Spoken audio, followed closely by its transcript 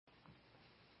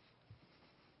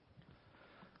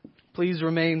Please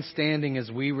remain standing as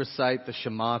we recite the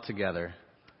Shema together,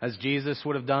 as Jesus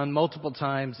would have done multiple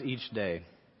times each day.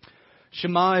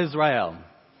 Shema Israel.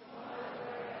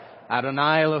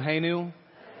 Adonai Eloheinu.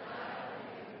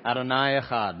 Adonai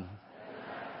Echad.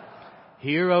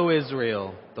 Hear, O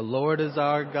Israel, the Lord is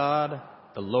our God,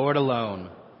 the Lord alone.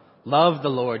 Love the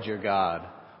Lord your God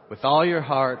with all your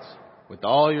heart, with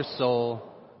all your soul,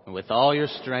 and with all your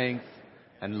strength,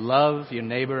 and love your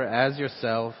neighbor as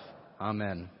yourself.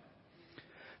 Amen.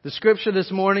 The scripture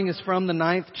this morning is from the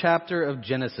 9th chapter of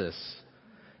Genesis.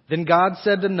 Then God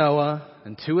said to Noah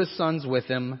and to his sons with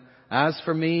him, As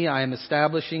for me, I am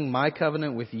establishing my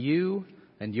covenant with you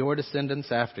and your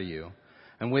descendants after you,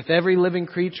 and with every living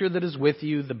creature that is with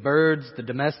you, the birds, the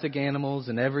domestic animals,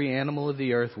 and every animal of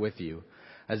the earth with you.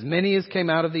 As many as came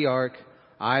out of the ark,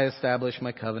 I establish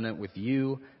my covenant with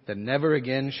you, that never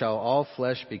again shall all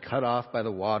flesh be cut off by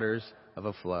the waters of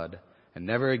a flood. And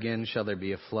never again shall there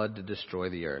be a flood to destroy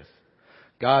the earth.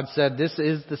 God said, This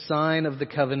is the sign of the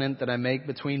covenant that I make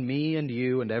between me and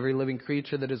you and every living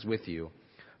creature that is with you,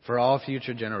 for all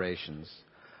future generations.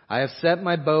 I have set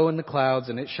my bow in the clouds,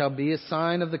 and it shall be a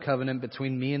sign of the covenant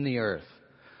between me and the earth.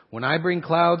 When I bring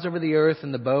clouds over the earth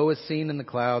and the bow is seen in the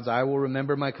clouds, I will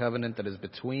remember my covenant that is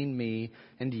between me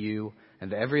and you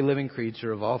and every living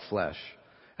creature of all flesh.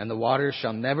 And the waters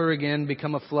shall never again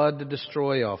become a flood to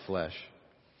destroy all flesh.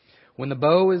 When the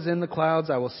bow is in the clouds,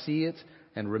 I will see it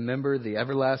and remember the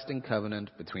everlasting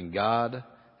covenant between God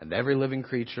and every living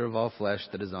creature of all flesh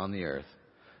that is on the earth.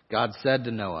 God said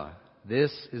to Noah,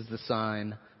 This is the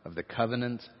sign of the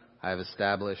covenant I have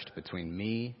established between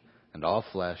me and all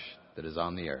flesh that is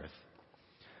on the earth.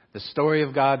 The story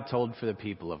of God told for the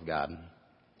people of God.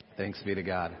 Thanks be to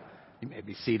God. You may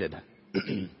be seated.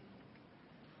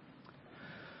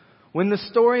 When the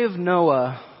story of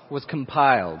Noah was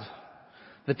compiled,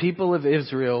 the people of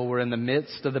Israel were in the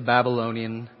midst of the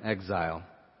Babylonian exile.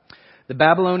 The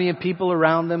Babylonian people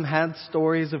around them had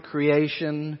stories of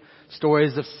creation,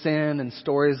 stories of sin, and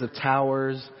stories of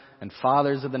towers and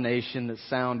fathers of the nation that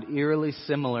sound eerily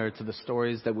similar to the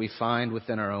stories that we find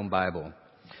within our own Bible.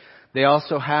 They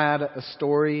also had a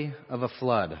story of a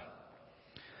flood.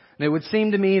 And it would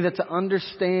seem to me that to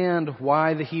understand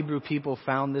why the Hebrew people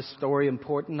found this story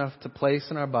important enough to place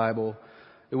in our Bible,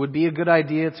 it would be a good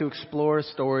idea to explore a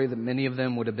story that many of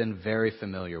them would have been very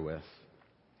familiar with.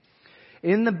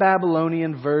 In the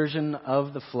Babylonian version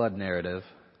of the flood narrative,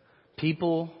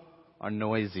 people are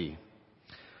noisy.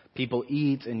 People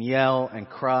eat and yell and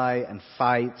cry and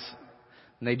fight,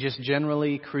 and they just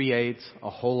generally create a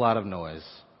whole lot of noise.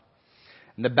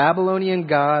 And the Babylonian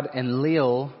god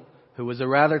Enlil, who was a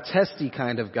rather testy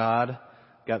kind of god,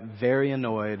 got very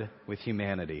annoyed with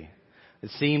humanity. It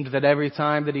seemed that every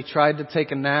time that he tried to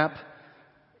take a nap,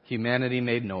 humanity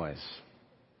made noise.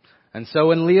 And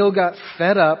so Enlil got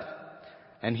fed up,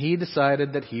 and he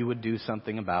decided that he would do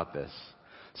something about this.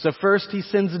 So first he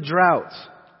sends a drought,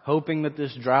 hoping that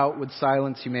this drought would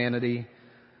silence humanity,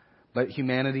 but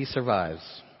humanity survives.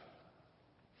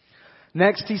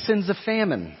 Next he sends a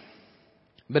famine,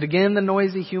 but again the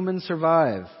noisy humans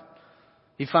survive.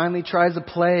 He finally tries a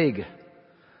plague,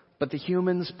 but the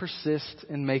humans persist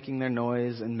in making their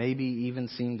noise and maybe even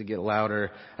seem to get louder.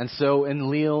 And so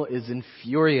Enlil is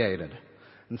infuriated.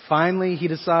 And finally he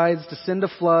decides to send a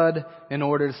flood in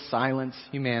order to silence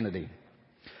humanity.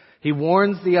 He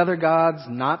warns the other gods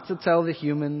not to tell the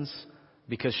humans,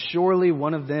 because surely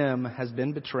one of them has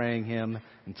been betraying him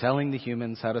and telling the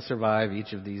humans how to survive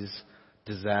each of these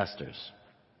disasters.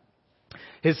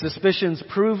 His suspicions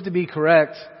prove to be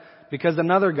correct, because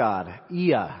another god,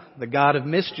 Ea, the god of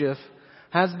mischief,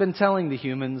 has been telling the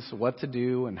humans what to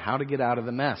do and how to get out of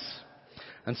the mess.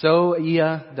 And so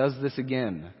Ea does this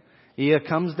again. Ea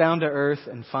comes down to earth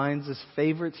and finds his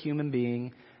favorite human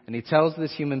being, and he tells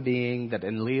this human being that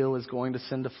Enlil is going to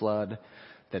send a flood,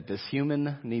 that this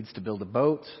human needs to build a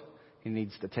boat, he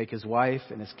needs to take his wife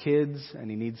and his kids, and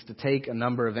he needs to take a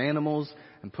number of animals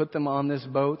and put them on this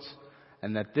boat,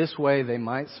 and that this way they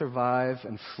might survive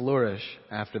and flourish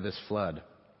after this flood.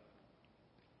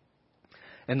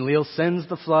 Enlil sends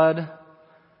the flood,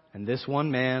 and this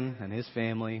one man and his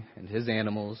family and his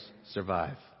animals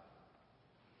survive.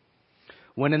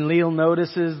 When Enlil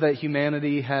notices that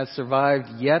humanity has survived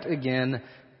yet again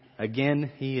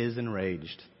he is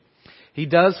enraged. He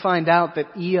does find out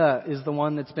that Ea is the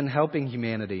one that's been helping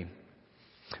humanity.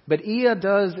 But Ea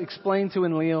does explain to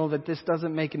Enlil that this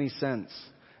doesn't make any sense.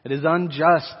 It is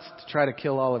unjust to try to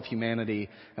kill all of humanity.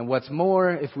 And what's more,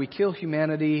 if we kill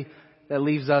humanity, that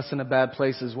leaves us in a bad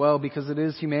place as well, because it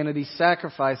is humanity's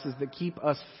sacrifices that keep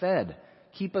us fed,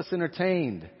 keep us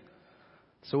entertained.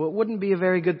 So it wouldn't be a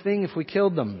very good thing if we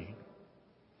killed them.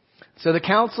 So the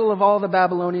council of all the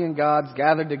Babylonian gods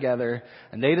gathered together,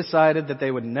 and they decided that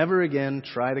they would never again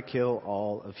try to kill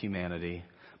all of humanity,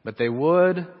 but they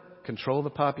would control the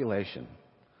population,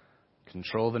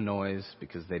 control the noise,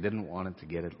 because they didn't want it to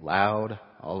get it loud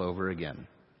all over again.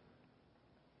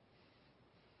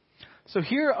 So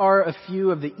here are a few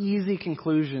of the easy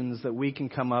conclusions that we can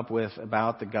come up with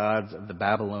about the gods of the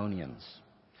Babylonians.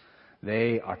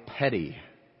 They are petty.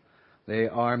 They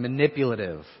are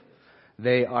manipulative.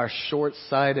 They are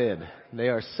short-sighted. They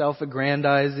are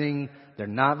self-aggrandizing. They're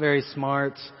not very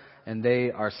smart. And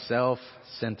they are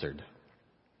self-centered.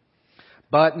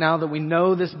 But now that we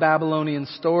know this Babylonian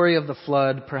story of the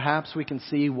flood, perhaps we can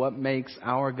see what makes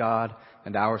our God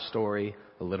and our story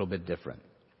a little bit different.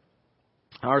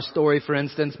 Our story, for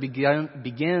instance,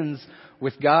 begins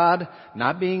with God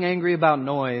not being angry about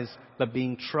noise, but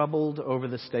being troubled over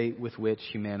the state with which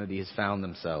humanity has found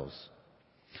themselves.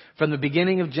 From the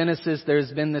beginning of Genesis,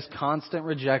 there's been this constant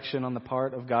rejection on the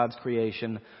part of God's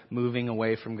creation, moving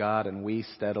away from God, and we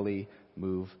steadily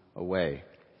move away.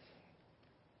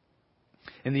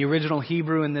 In the original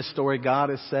Hebrew in this story, God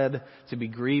is said to be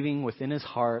grieving within His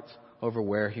heart over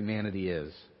where humanity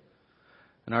is.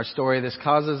 In our story, this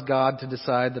causes God to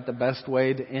decide that the best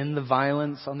way to end the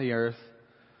violence on the earth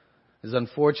is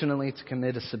unfortunately to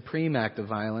commit a supreme act of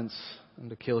violence and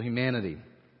to kill humanity.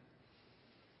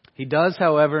 He does,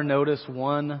 however, notice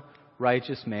one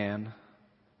righteous man,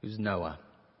 who's Noah.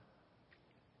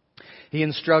 He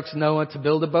instructs Noah to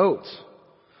build a boat.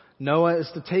 Noah is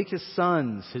to take his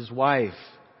sons, his wife,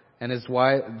 and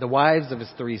the wives of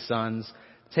his 3 sons,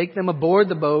 take them aboard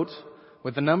the boat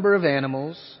with a number of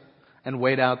animals, and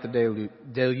wait out the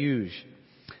deluge.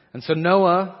 And so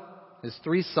Noah, his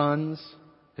 3 sons,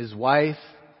 his wife,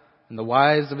 and the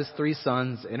wives of his 3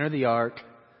 sons enter the ark,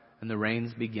 and the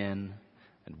rains begin.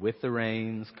 And with the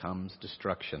rains comes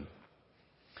destruction.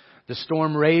 The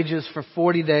storm rages for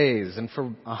 40 days, and for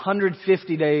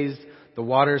 150 days the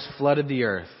waters flooded the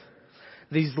earth.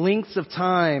 These lengths of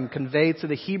time convey to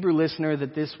the Hebrew listener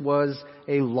that this was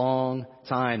a long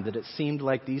time, that it seemed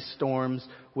like these storms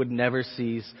would never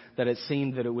cease, that it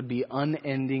seemed that it would be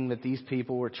unending, that these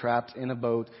people were trapped in a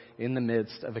boat in the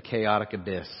midst of a chaotic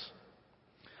abyss.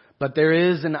 But there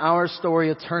is in our story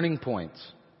a turning point.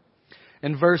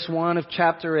 In verse 1 of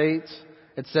chapter 8,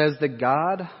 it says that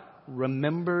God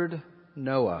remembered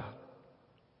Noah.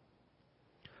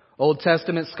 Old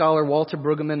Testament scholar Walter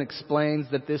Brueggemann explains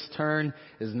that this turn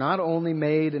is not only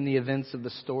made in the events of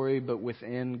the story, but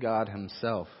within God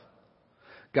Himself.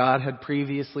 God had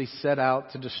previously set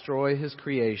out to destroy His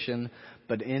creation,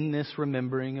 but in this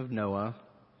remembering of Noah,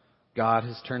 God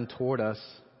has turned toward us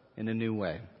in a new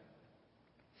way.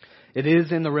 It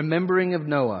is in the remembering of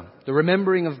Noah, the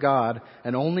remembering of God,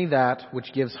 and only that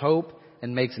which gives hope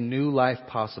and makes new life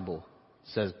possible,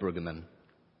 says Brueggemann.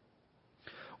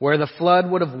 Where the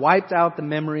flood would have wiped out the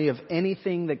memory of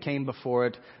anything that came before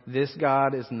it, this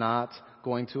God is not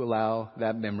going to allow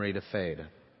that memory to fade.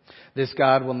 This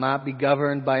God will not be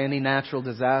governed by any natural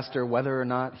disaster, whether or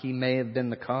not He may have been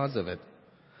the cause of it.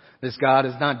 This God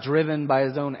is not driven by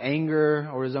His own anger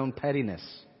or His own pettiness.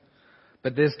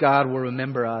 But this God will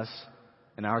remember us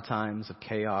in our times of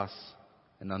chaos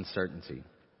and uncertainty.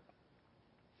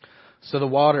 So the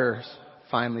waters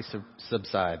finally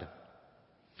subside.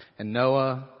 And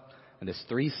Noah and his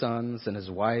 3 sons and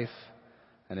his wife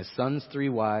and his sons' 3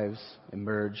 wives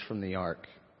emerge from the ark.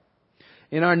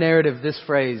 In our narrative, this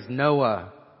phrase,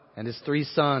 Noah and his 3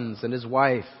 sons and his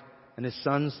wife and his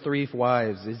sons' 3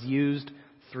 wives, is used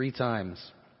 3 times.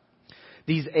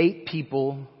 These 8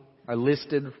 people are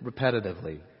listed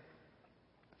repetitively.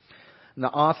 And the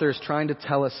author is trying to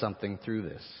tell us something through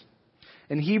this.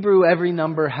 In Hebrew, every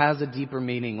number has a deeper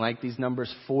meaning, like these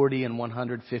numbers 40 and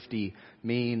 150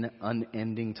 mean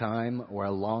unending time or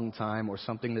a long time or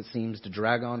something that seems to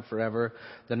drag on forever.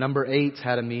 The number 8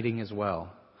 had a meaning as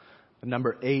well. The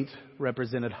number 8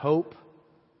 represented hope,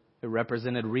 it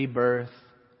represented rebirth,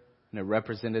 and it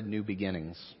represented new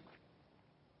beginnings.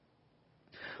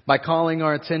 By calling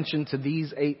our attention to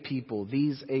these 8 people,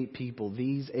 these 8 people,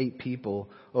 these 8 people,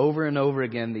 over and over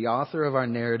again, the author of our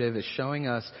narrative is showing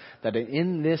us that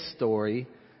in this story,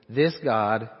 this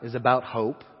God is about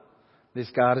hope.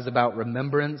 This God is about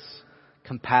remembrance,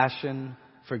 compassion,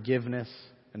 forgiveness,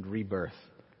 and rebirth.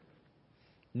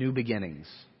 New beginnings.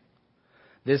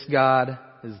 This God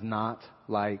is not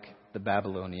like the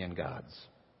Babylonian gods.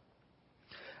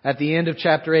 At the end of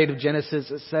chapter 8 of Genesis,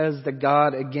 it says that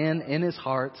God, again in His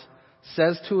heart,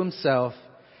 says to Himself,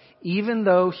 even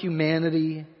though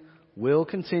humanity will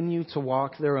continue to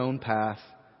walk their own path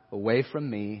away from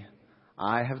me,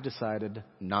 I have decided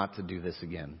not to do this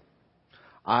again.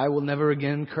 I will never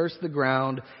again curse the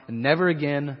ground, and never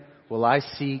again will I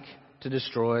seek to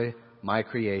destroy my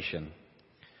creation.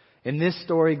 In this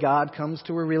story, God comes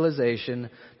to a realization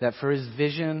that for his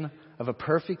vision of a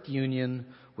perfect union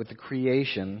with the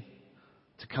creation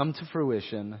to come to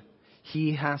fruition,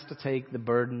 he has to take the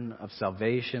burden of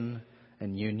salvation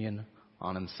and union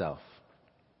on himself.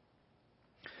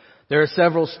 There are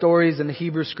several stories in the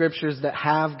Hebrew Scriptures that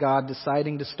have God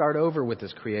deciding to start over with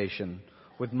his creation,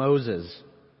 with Moses.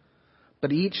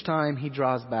 But each time he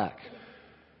draws back.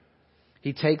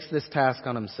 He takes this task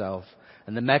on himself,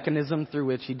 and the mechanism through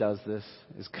which he does this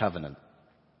is covenant.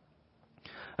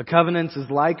 A covenant is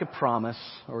like a promise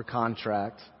or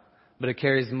contract, but it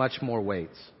carries much more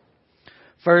weight.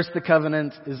 First, the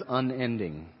covenant is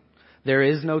unending. There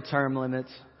is no term limit.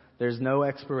 There's no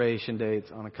expiration date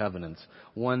on a covenant.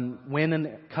 When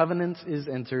a covenant is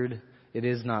entered, it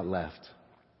is not left.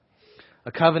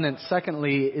 A covenant,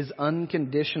 secondly, is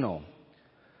unconditional.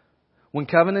 When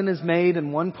covenant is made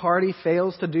and one party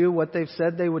fails to do what they've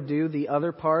said they would do, the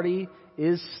other party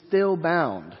is still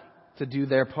bound to do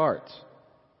their part.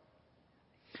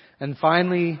 And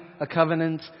finally, a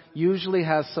covenant usually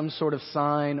has some sort of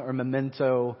sign or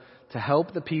memento to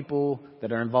help the people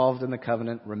that are involved in the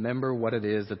covenant remember what it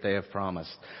is that they have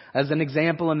promised. As an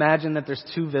example, imagine that there's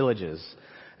two villages.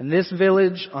 And this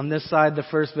village, on this side, the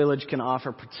first village can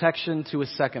offer protection to a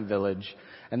second village.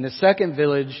 And the second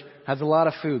village has a lot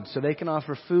of food, so they can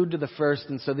offer food to the first.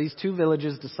 And so these two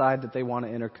villages decide that they want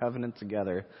to enter covenant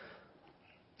together.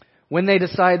 When they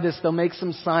decide this, they'll make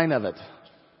some sign of it.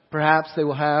 Perhaps they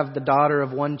will have the daughter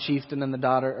of one chieftain and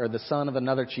the son of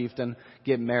another chieftain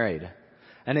get married.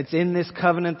 And it's in this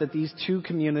covenant that these two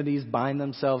communities bind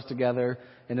themselves together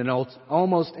in an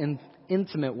almost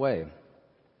intimate way.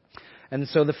 And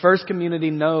so the first community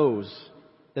knows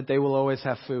that they will always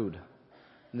have food.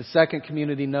 And the second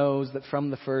community knows that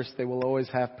from the first they will always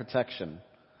have protection.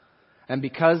 And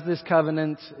because this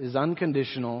covenant is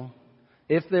unconditional,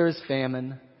 if there is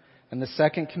famine and the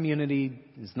second community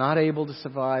is not able to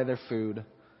supply their food,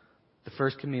 the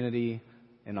first community,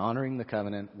 in honoring the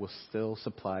covenant, will still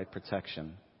supply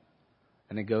protection.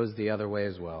 And it goes the other way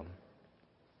as well.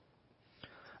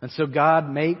 And so God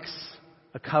makes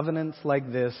a covenant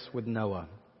like this with Noah.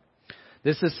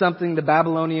 This is something the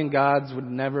Babylonian gods would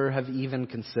never have even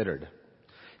considered.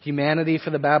 Humanity for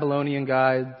the Babylonian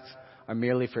gods are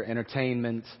merely for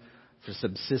entertainment, for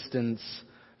subsistence,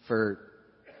 for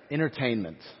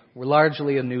entertainment. We're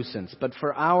largely a nuisance. But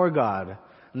for our God,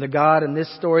 and the God in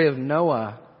this story of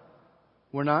Noah,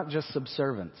 we're not just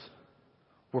subservient.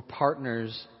 We're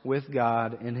partners with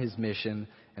God in his mission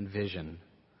and vision.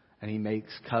 And he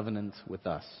makes covenant with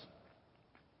us.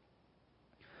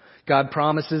 God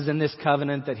promises in this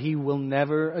covenant that he will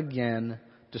never again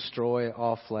destroy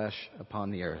all flesh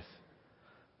upon the earth.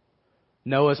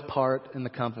 Noah's part in the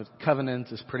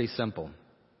covenant is pretty simple.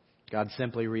 God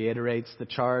simply reiterates the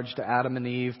charge to Adam and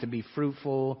Eve to be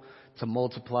fruitful, to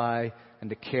multiply, and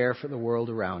to care for the world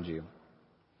around you.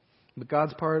 But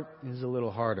God's part is a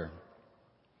little harder.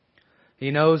 He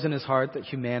knows in his heart that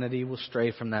humanity will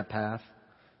stray from that path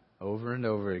over and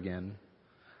over again,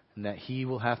 and that he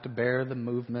will have to bear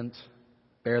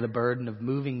the burden of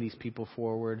moving these people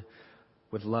forward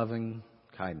with loving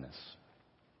kindness.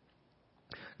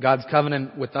 God's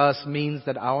covenant with us means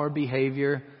that our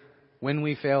behavior, when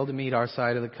we fail to meet our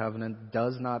side of the covenant,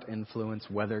 does not influence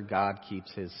whether God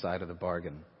keeps his side of the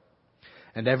bargain.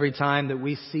 And every time that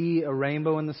we see a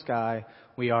rainbow in the sky,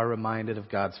 we are reminded of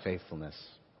God's faithfulness.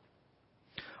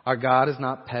 Our God is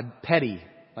not petty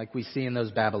like we see in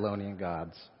those Babylonian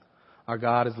gods. Our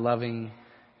God is loving, and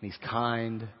he's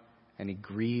kind, and he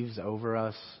grieves over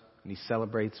us, and he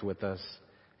celebrates with us,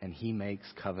 and he makes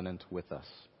covenant with us.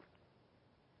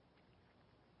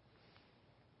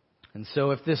 And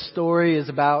so if this story is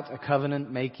about a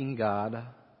covenant-making God,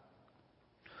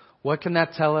 what can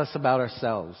that tell us about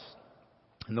ourselves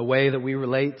and the way that we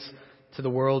relate to the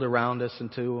world around us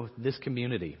and to this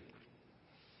community?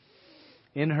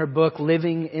 In her book,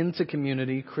 Living into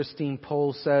Community, Christine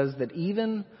Pohl says that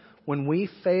even when we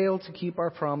fail to keep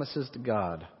our promises to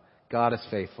God, God is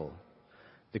faithful.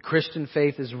 The Christian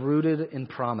faith is rooted in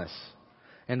promise.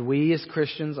 And we as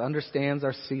Christians understand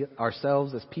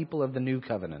ourselves as people of the new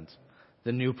covenant,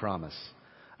 the new promise.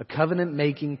 A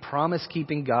covenant-making,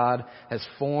 promise-keeping God has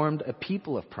formed a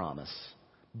people of promise,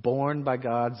 born by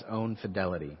God's own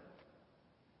fidelity.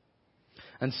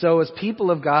 And so as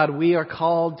people of God, we are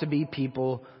called to be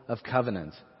people of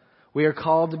covenant. We are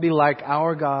called to be like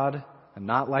our God and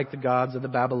not like the gods of the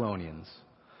Babylonians.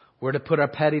 We're to put our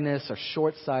pettiness, our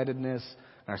short-sightedness,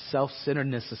 our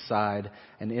self-centeredness aside,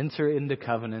 and enter into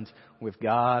covenant with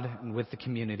God and with the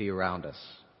community around us.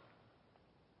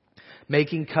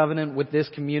 Making covenant with this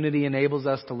community enables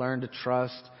us to learn to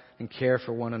trust and care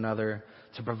for one another,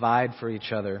 to provide for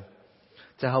each other,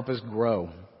 to help us grow.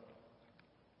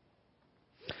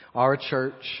 Our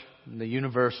church, the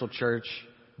universal church,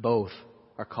 both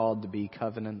are called to be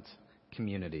covenant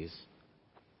communities.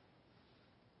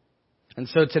 And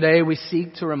so today we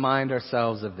seek to remind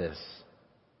ourselves of this.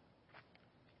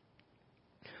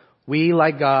 We,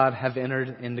 like God, have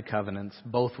entered into covenants,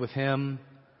 both with Him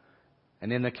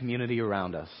and in the community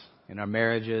around us, in our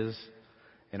marriages,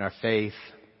 in our faith.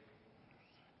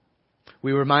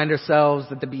 We remind ourselves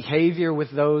that the behavior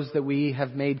with those that we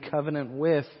have made covenant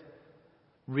with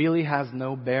really has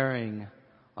no bearing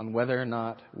on whether or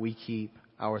not we keep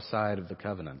our side of the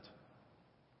covenant.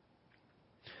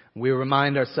 We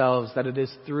remind ourselves that it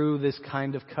is through this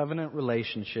kind of covenant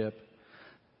relationship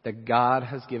that God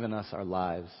has given us our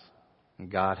lives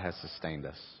and God has sustained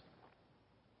us.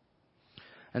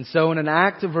 And so in an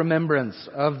act of remembrance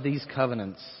of these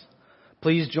covenants,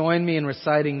 please join me in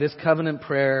reciting this covenant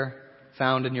prayer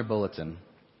found in your bulletin.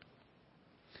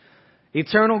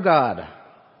 Eternal God,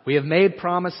 we have made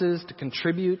promises to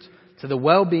contribute to the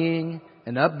well-being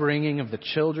and upbringing of the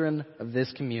children of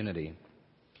this community.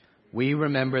 We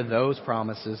remember those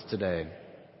promises today.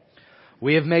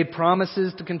 We have made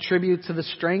promises to contribute to the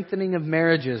strengthening of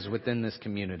marriages within this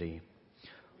community.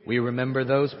 We remember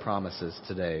those promises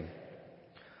today.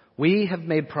 We have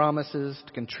made promises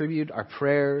to contribute our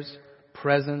prayers,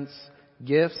 presence,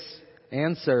 gifts,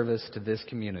 and service to this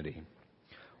community.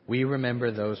 We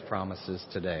remember those promises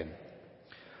today.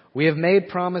 We have made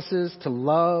promises to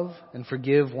love and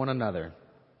forgive one another.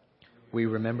 We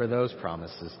remember those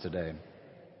promises today.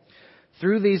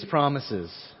 Through these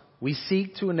promises, we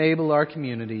seek to enable our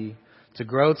community to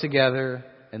grow together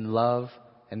in love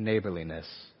and neighborliness.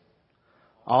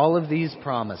 All of these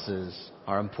promises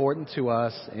are important to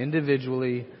us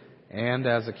individually and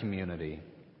as a community.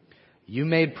 You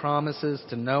made promises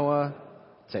to Noah,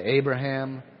 to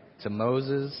Abraham, to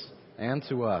Moses, and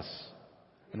to us,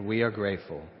 and we are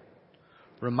grateful.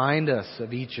 Remind us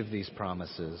of each of these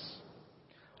promises.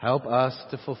 Help us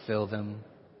to fulfill them.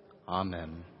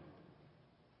 Amen.